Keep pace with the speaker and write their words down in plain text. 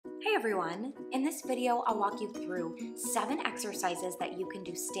Hey everyone! In this video, I'll walk you through 7 exercises that you can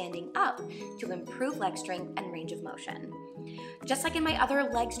do standing up to improve leg strength and range of motion. Just like in my other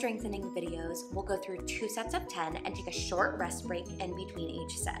leg strengthening videos, we'll go through 2 sets of 10 and take a short rest break in between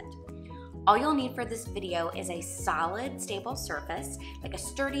each set. All you'll need for this video is a solid, stable surface, like a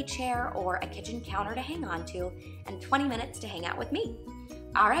sturdy chair or a kitchen counter to hang on to, and 20 minutes to hang out with me.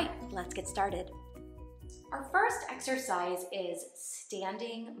 All right, let's get started. Our first exercise is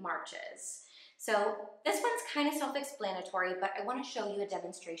standing marches. So this one's kind of self-explanatory, but I want to show you a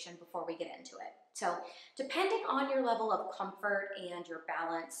demonstration before we get into it. So depending on your level of comfort and your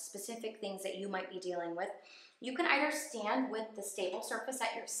balance, specific things that you might be dealing with, you can either stand with the stable surface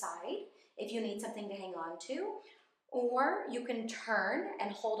at your side if you need something to hang on to, or you can turn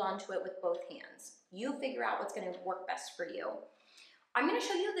and hold on to it with both hands. You figure out what's going to work best for you. I'm going to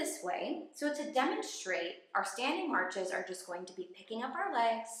show you this way. So to demonstrate, our standing marches are just going to be picking up our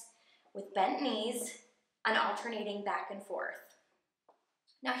legs with bent knees and alternating back and forth.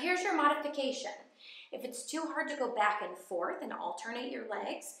 Now here's your modification. If it's too hard to go back and forth and alternate your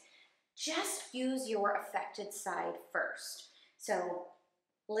legs, just use your affected side first. So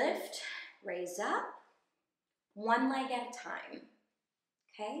lift, raise up, one leg at a time,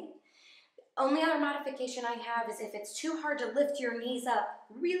 okay? Only other modification I have is if it's too hard to lift your knees up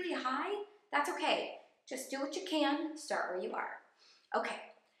really high, that's okay. Just do what you can, start where you are. Okay,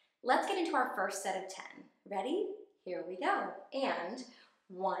 let's get into our first set of 10. Ready? Here we go. And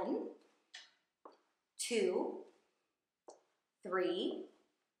 1, 2, 3,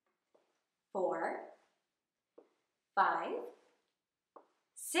 4, 5,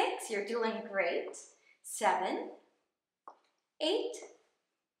 6, you're doing great. 7, 8,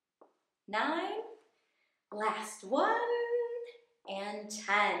 9, last one, and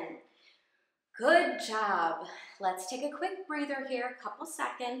 10. Good job. Let's take a quick breather here, a couple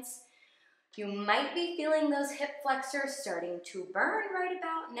seconds. You might be feeling those hip flexors starting to burn right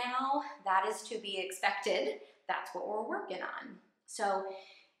about now. That is to be expected. That's what we're working on. So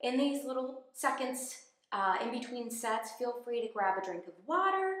in these little seconds in between sets, feel free to grab a drink of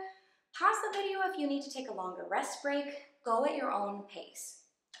water. Pause the video if you need to take a longer rest break. Go at your own pace,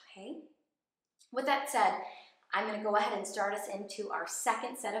 okay? With that said, I'm going to go ahead and start us into our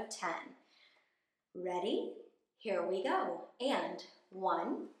second set of 10. Ready? Here we go. And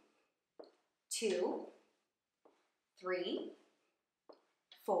 1, 2, 3,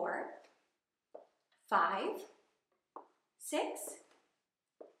 4, 5, 6,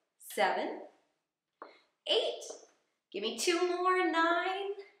 7, 8. Give me 2 more, 9.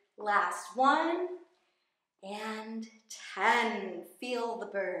 Last one, and 10. Feel the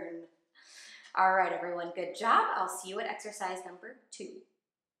burn. All right, everyone, good job. I'll see you at exercise number 2.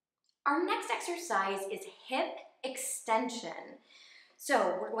 Our next exercise is hip extension.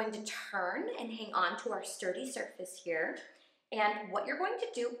 So we're going to turn and hang on to our sturdy surface here. And what you're going to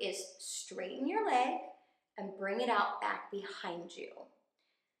do is straighten your leg and bring it out back behind you.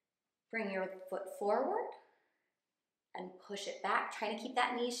 Bring your foot forward and push it back. Try to keep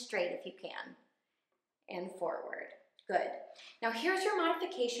that knee straight if you can. And forward. Good. Now here's your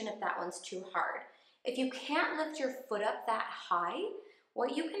modification if that one's too hard. If you can't lift your foot up that high,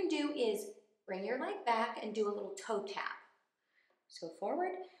 what you can do is bring your leg back and do a little toe tap. So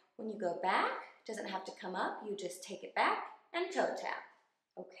forward, when you go back, it doesn't have to come up, you just take it back and toe tap.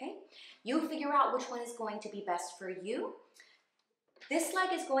 Okay? You figure out which one is going to be best for you. This leg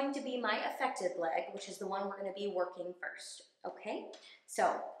is going to be my affected leg, which is the one we're going to be working first. Okay?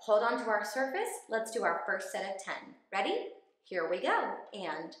 So hold on to our surface. Let's do our first set of 10. Ready? Here we go.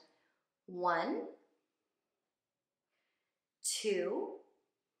 And 1, 2,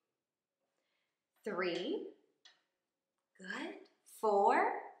 3, good.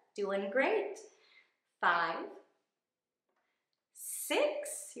 4, doing great. 5, 6,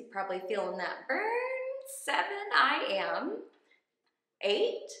 you're probably feeling that burn. 7, I am.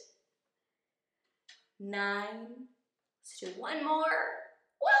 8, 9, let's do one more.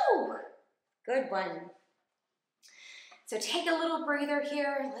 Whoa, good one. So take a little breather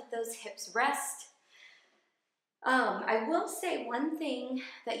here, let those hips rest. I will say one thing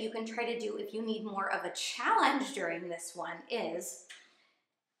that you can try to do if you need more of a challenge during this one is,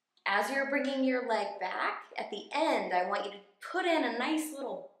 as you're bringing your leg back, at the end, I want you to put in a nice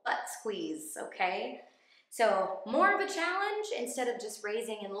little butt squeeze, okay? So more of a challenge, instead of just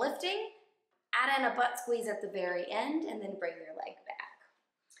raising and lifting, add in a butt squeeze at the very end and then bring your leg back.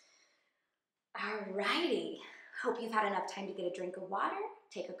 Alrighty, hope you've had enough time to get a drink of water,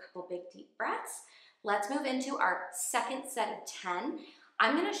 take a couple big deep breaths. Let's move into our second set of 10.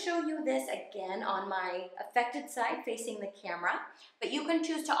 I'm gonna show you this again on my affected side facing the camera, but you can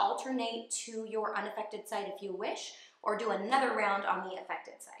choose to alternate to your unaffected side if you wish, or do another round on the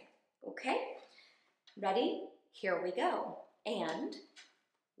affected side, okay? Ready? Here we go. And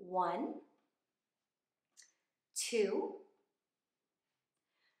 1, 2,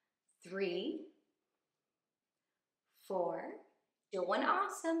 3, 4, doing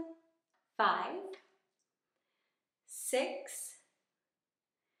awesome. 5, 6,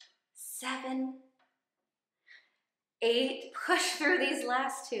 7, 8. Push through these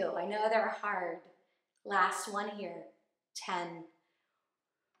last 2. I know they're hard. Last one here. 10.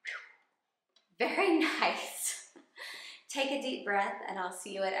 Very nice. Take a deep breath and I'll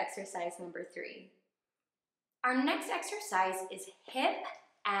see you at exercise number 3. Our next exercise is hip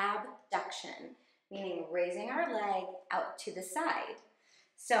abduction, meaning raising our leg out to the side.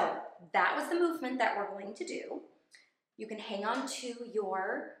 So that was the movement that we're going to do. You can hang on to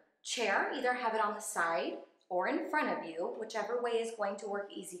your chair, either have it on the side or in front of you, whichever way is going to work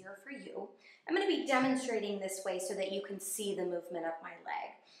easier for you. I'm going to be demonstrating this way so that you can see the movement of my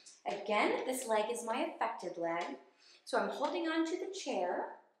leg. Again, this leg is my affected leg. So I'm holding on to the chair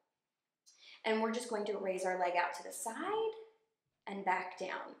and we're just going to raise our leg out to the side and back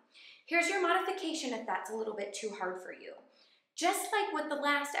down. Here's your modification if that's a little bit too hard for you. Just like with the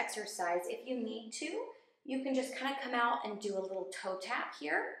last exercise, if you need to, you can just kind of come out and do a little toe tap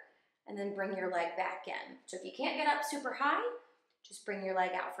here and then bring your leg back in. So if you can't get up super high, just bring your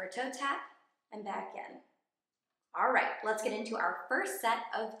leg out for a toe tap and back in. All right, let's get into our first set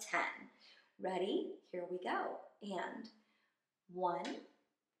of 10. Ready? Here we go. And 1,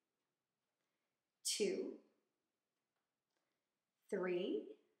 2, 3,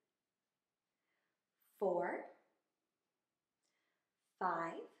 4,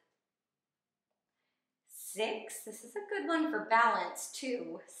 5, 6. This is a good one for balance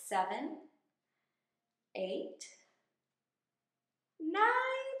too. 7, 8, 9.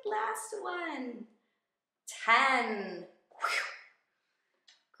 Last one. 10.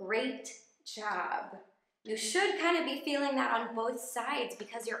 Whew. Great job. You should kind of be feeling that on both sides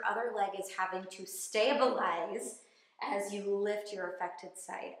because your other leg is having to stabilize as you lift your affected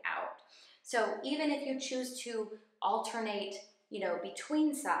side out. So even if you choose to alternate,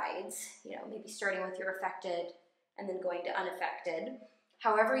 between sides, maybe starting with your affected and then going to unaffected,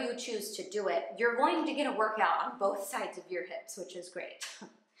 however you choose to do it, you're going to get a workout on both sides of your hips, which is great.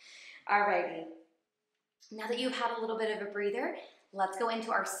 Alrighty. Now that you've had a little bit of a breather, let's go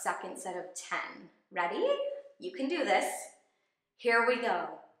into our second set of 10. Ready? You can do this. Here we go.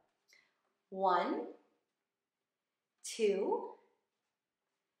 1, 2,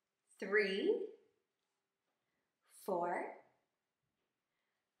 3, 4,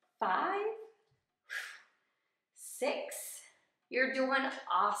 5, 6. You're doing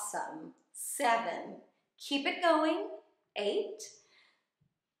awesome. 7. Keep it going. 8,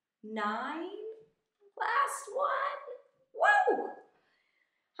 9. Last one. Whoa!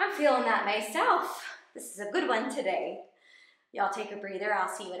 I'm feeling that myself. This is a good one today. Y'all take a breather. I'll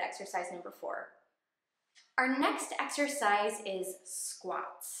see you at exercise number 4. Our next exercise is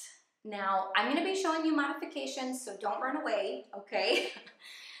squats. Now, I'm going to be showing you modifications, so don't run away, okay?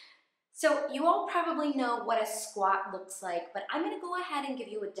 So you all probably know what a squat looks like, but I'm going to go ahead and give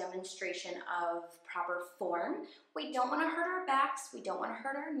you a demonstration of proper form. We don't want to hurt our backs. We don't want to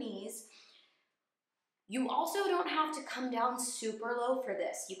hurt our knees. You also don't have to come down super low for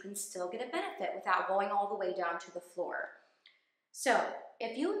this. You can still get a benefit without going all the way down to the floor. So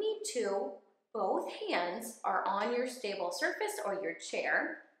if you need to, both hands are on your stable surface or your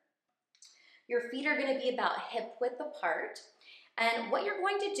chair. Your feet are going to be about hip width apart. And what you're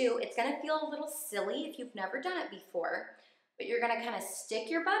going to do, it's going to feel a little silly if you've never done it before, but you're going to kind of stick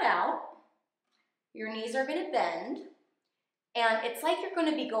your butt out. Your knees are going to bend. And it's like you're going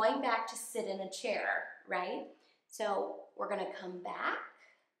to be going back to sit in a chair, right? So we're going to come back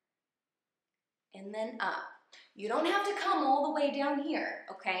and then up. You don't have to come all the way down here,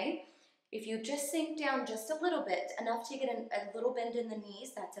 okay? If you just sink down just a little bit, enough to get a little bend in the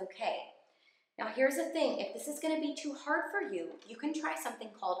knees, that's okay. Now here's the thing, if this is going to be too hard for you, you can try something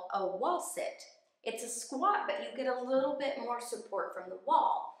called a wall sit. It's a squat, but you get a little bit more support from the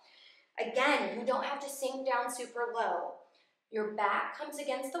wall. Again, you don't have to sink down super low. Your back comes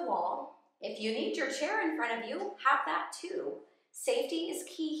against the wall. If you need your chair in front of you, have that too. Safety is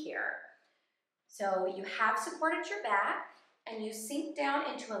key here. So you have supported your back and you sink down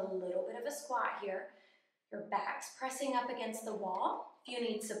into a little bit of a squat here. Your back's pressing up against the wall. If you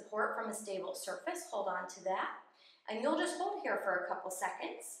need support from a stable surface, hold on to that. And you'll just hold here for a couple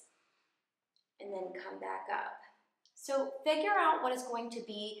seconds and then come back up. So figure out what is going to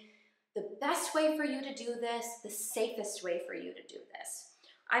be the best way for you to do this, the safest way for you to do this.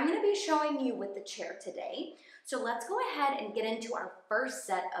 I'm going to be showing you with the chair today. So let's go ahead and get into our first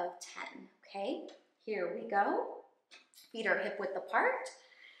set of 10, okay? Here we go. Feet are hip width apart.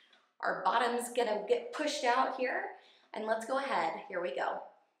 Our bottom's gonna get pushed out here. And let's go ahead, here we go.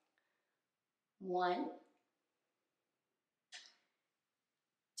 1,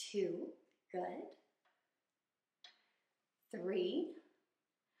 2, good. 3.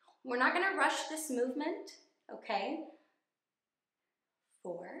 We're not gonna rush this movement, okay?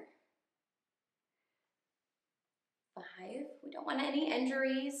 4, 5, we don't want any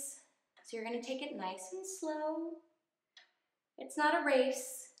injuries, so you're gonna take it nice and slow. It's not a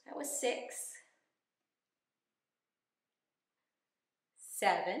race, that was 6.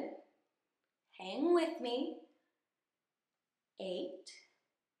 7, hang with me. 8,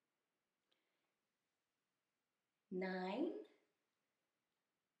 9,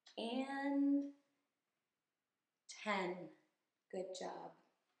 and 10. Good job.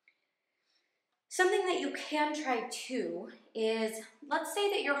 Something that you can try too is, let's say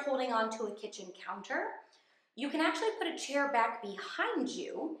that you're holding on to a kitchen counter. You can actually put a chair back behind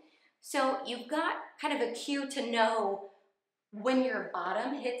you, so you've got kind of a cue to know when your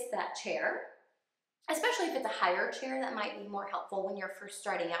bottom hits that chair. Especially if it's a higher chair, that might be more helpful when you're first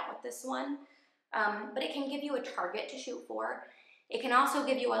starting out with this one. But it can give you a target to shoot for. It can also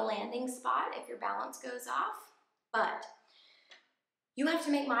give you a landing spot if your balance goes off. But you have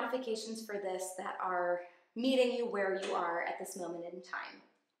to make modifications for this that are meeting you where you are at this moment in time.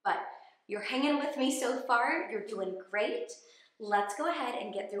 But you're hanging with me so far. You're doing great. Let's go ahead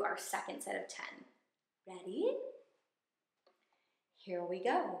and get through our second set of 10. Ready? Here we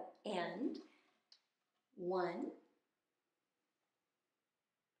go. And 1,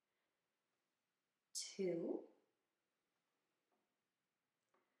 2,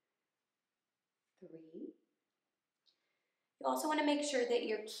 3. You also want to make sure that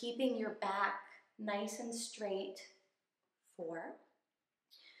you're keeping your back nice and straight. 4.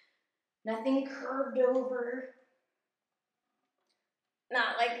 Nothing curved over.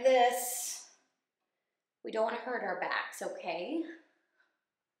 Not like this. We don't want to hurt our backs, okay?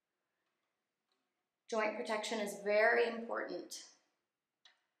 Joint protection is very important.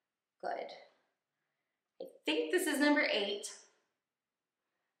 Good. I think this is number 8.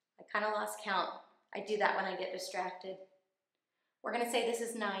 I kind of lost count. I do that when I get distracted. We're going to say this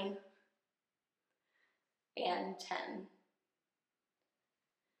is 9 and 10.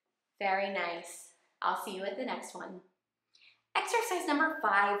 Very nice. I'll see you at the next one. Exercise number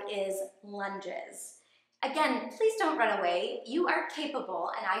 5 is lunges. Again, please don't run away. You are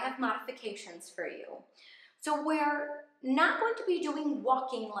capable, and I have modifications for you. So we're not going to be doing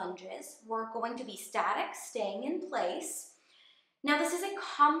walking lunges. We're going to be static, staying in place. Now, this is a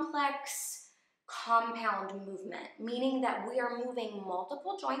complex compound movement, meaning that we are moving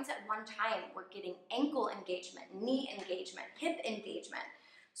multiple joints at one time. We're getting ankle engagement, knee engagement, hip engagement.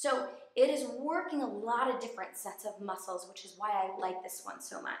 So it is working a lot of different sets of muscles, which is why I like this one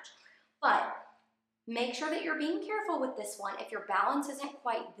so much. But make sure that you're being careful with this one. If your balance isn't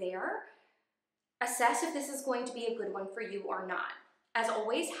quite there, assess if this is going to be a good one for you or not. As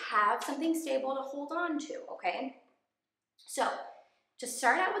always, have something stable to hold on to, okay? So, to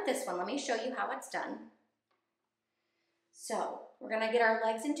start out with this one, let me show you how it's done. So, we're gonna get our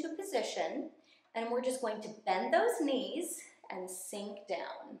legs into a position, and we're just going to bend those knees and sink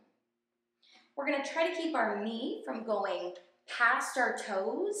down. We're gonna try to keep our knee from going past our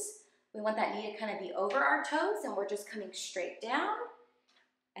toes. We want that knee to kind of be over our toes, and we're just coming straight down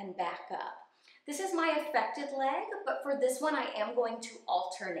and back up. This is my affected leg, but for this one, I am going to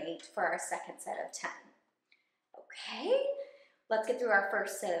alternate for our second set of 10. Okay, let's get through our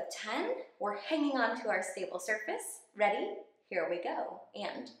first set of 10. We're hanging on to our stable surface. Ready? Here we go.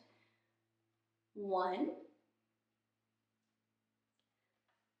 And 1,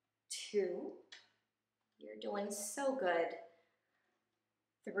 2, you're doing so good.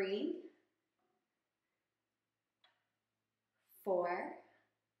 3, 4,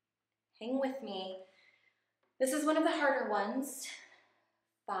 hang with me. This is one of the harder ones.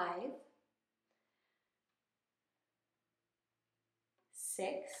 5, 6,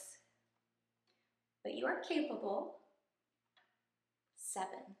 but you are capable. 7,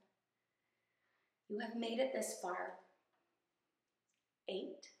 you have made it this far. 8,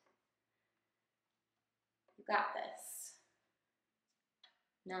 you got this.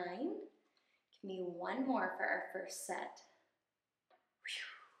 9, give me one more for our first set.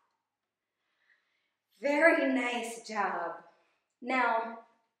 Whew. Very nice job. Now,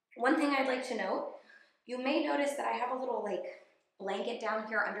 one thing I'd like to note, You may notice that I have a little like blanket down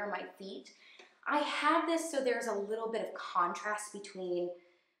here under my feet. I have this so there's a little bit of contrast between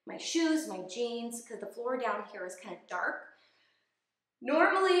my shoes, my jeans, because the floor down here is kind of dark.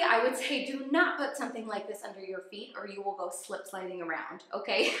 Normally, I would say do not put something like this under your feet or you will go slip sliding around,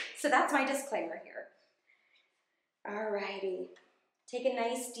 okay? So that's my disclaimer here. Alrighty, take a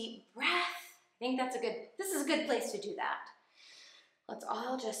nice deep breath. I think this is a good place to do that. Let's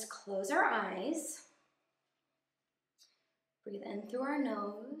all just close our eyes. Breathe in through our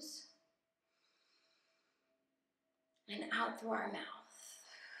nose and out through our mouth.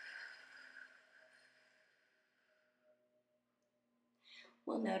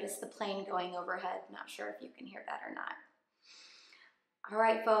 We'll notice the plane going overhead. Not sure if you can hear that or not. All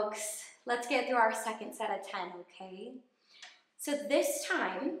right, folks, let's get through our second set of 10, okay? So this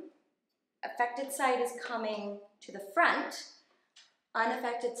time, affected side is coming to the front,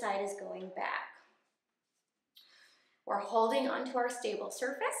 unaffected side is going back. We're holding onto our stable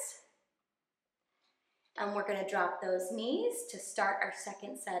surface, and we're gonna drop those knees to start our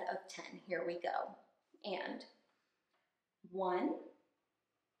second set of 10. Here we go. And 1,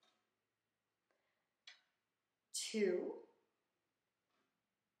 2,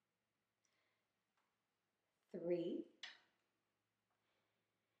 3.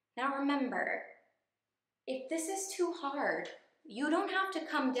 Now remember, if this is too hard, you don't have to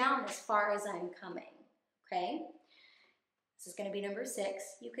come down as far as I'm coming, okay? This is gonna be number 6.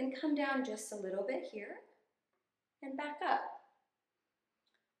 You can come down just a little bit here and back up.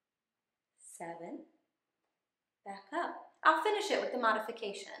 7, back up. I'll finish it with the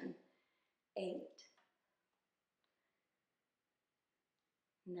modification. 8,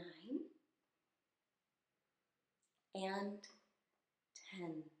 9, and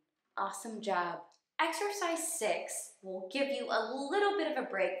 10. Awesome job. Exercise 6 will give you a little bit of a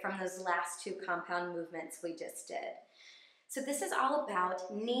break from those last 2 compound movements we just did. So this is all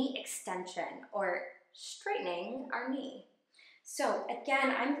about knee extension or straightening our knee. So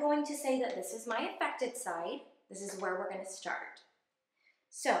again, I'm going to say that this is my affected side. This is where we're going to start.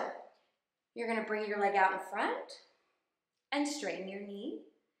 So you're going to bring your leg out in front and straighten your knee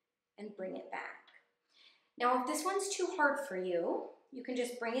and bring it back. Now, if this one's too hard for you, you can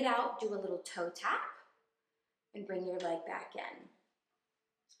just bring it out, do a little toe tap, and bring your leg back in.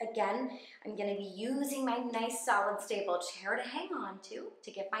 Again, I'm going to be using my nice solid stable chair to hang on to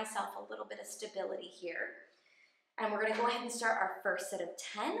give myself a little bit of stability here. And we're going to go ahead and start our first set of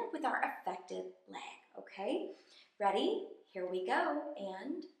 10 with our affected leg, okay? Ready? Here we go.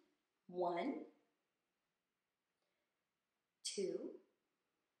 And 1, 2,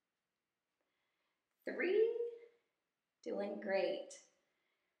 3, doing great.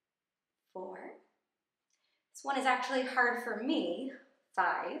 4, this one is actually hard for me. 5,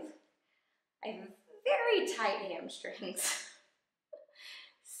 I have very tight hamstrings.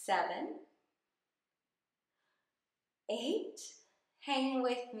 7, 8, hang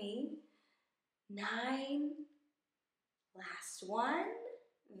with me. 9, last one.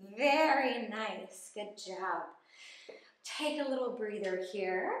 Very nice, good job. Take a little breather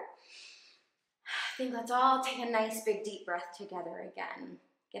here. I think let's all take a nice big deep breath together again.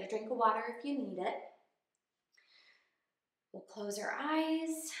 Get a drink of water if you need it. We'll close our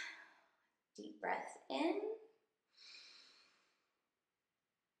eyes. Deep breath in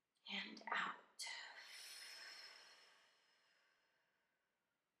and out.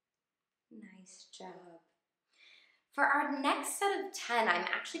 Nice job. For our next set of 10, I'm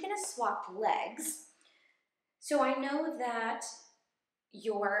actually going to swap legs. So I know that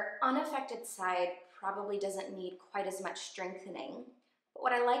your unaffected side probably doesn't need quite as much strengthening. But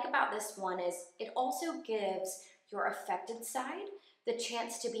what I like about this one is it also gives your affected side the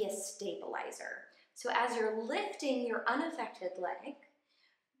chance to be a stabilizer. So as you're lifting your unaffected leg,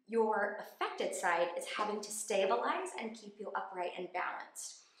 your affected side is having to stabilize and keep you upright and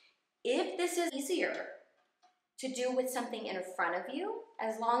balanced. If this is easier to do with something in front of you,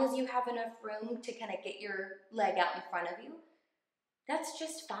 as long as you have enough room to kind of get your leg out in front of you, that's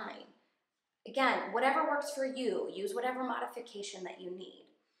just fine. Again, whatever works for you, use whatever modification that you need.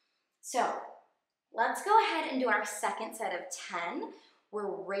 So let's go ahead and do our second set of 10.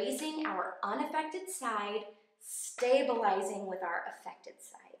 We're raising our unaffected side, stabilizing with our affected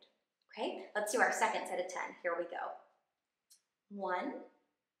side. Okay, let's do our second set of 10. Here we go. 1,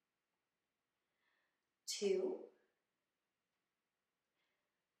 2,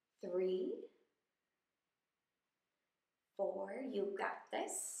 3, 4, you got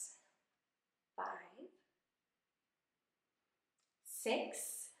this. 5,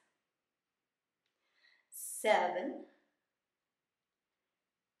 6, 7,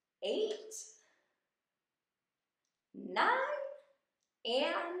 8, 9,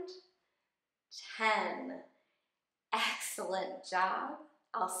 and 10. Excellent job.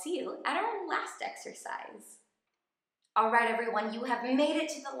 I'll see you at our last exercise. All right, everyone, you have made it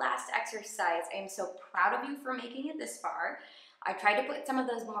to the last exercise. I am so proud of you for making it this far. I tried to put some of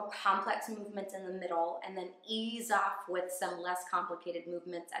those more complex movements in the middle and then ease off with some less complicated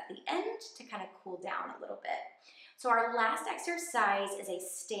movements at the end to kind of cool down a little bit. So our last exercise is a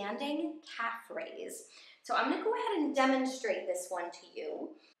standing calf raise. So I'm gonna go ahead and demonstrate this one to you.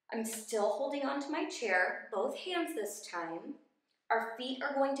 I'm still holding onto my chair, both hands this time. Our feet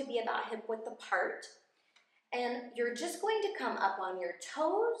are going to be about hip width apart. And you're just going to come up on your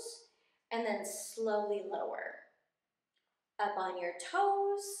toes and then slowly lower. Up on your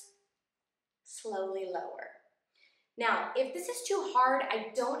toes, slowly lower. Now, if this is too hard,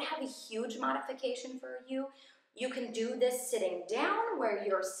 I don't have a huge modification for you. You can do this sitting down where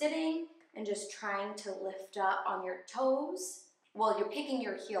you're sitting and just trying to lift up on your toes while you're picking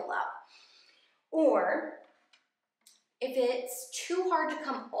your heel up. Or if it's too hard to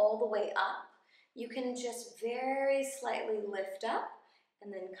come all the way up, you can just very slightly lift up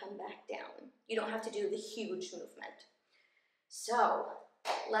and then come back down. You don't have to do the huge movement. So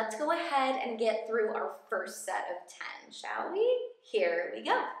let's go ahead and get through our first set of 10, shall we? Here we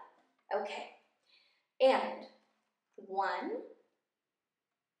go. Okay, and 1,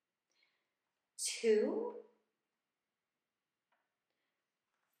 2,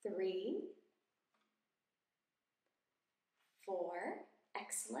 3, 4,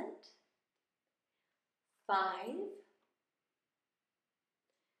 excellent. 5,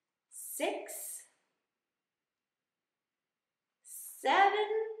 6, 7,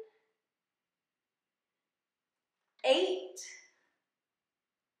 8,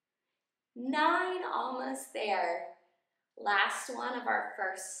 9, almost there. Last one of our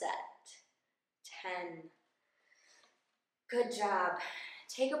first set, 10. Good job.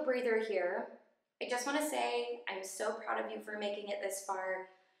 Take a breather here. I just want to say I'm so proud of you for making it this far.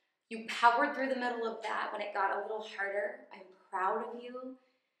 You powered through the middle of that when it got a little harder. I'm proud of you.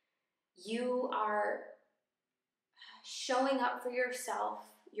 You are showing up for yourself.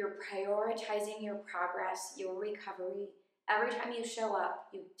 You're prioritizing your progress, your recovery. Every time you show up,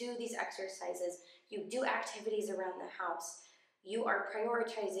 you do these exercises, you do activities around the house, you are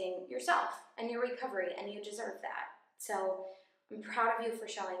prioritizing yourself and your recovery, and you deserve that. So I'm proud of you for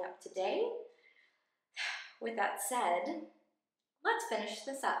showing up today. With that said, let's finish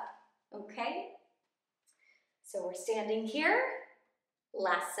this up, okay? So we're standing here,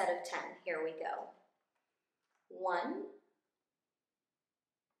 last set of 10, here we go. 1,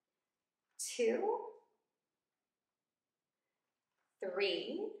 2,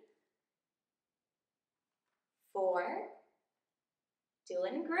 3, 4,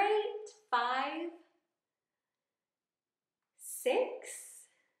 doing great, 5, 6,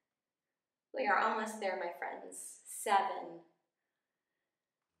 we are almost there, my friends, 7,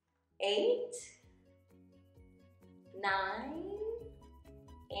 8, 9,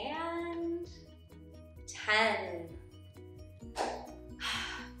 and 10.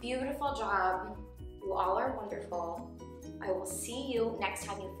 Beautiful job. You all are wonderful. I will see you next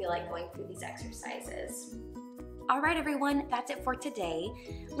time you feel like going through these exercises. All right, everyone, that's it for today.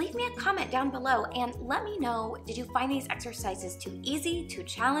 Leave me a comment down below and let me know, did you find these exercises too easy, too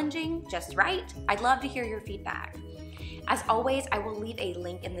challenging, just right? I'd love to hear your feedback. As always, I will leave a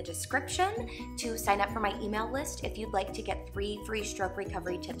link in the description to sign up for my email list if you'd like to get 3 free stroke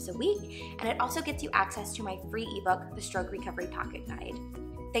recovery tips a week, and it also gets you access to my free ebook, The Stroke Recovery Pocket Guide.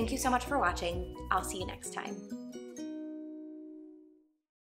 Thank you so much for watching. I'll see you next time.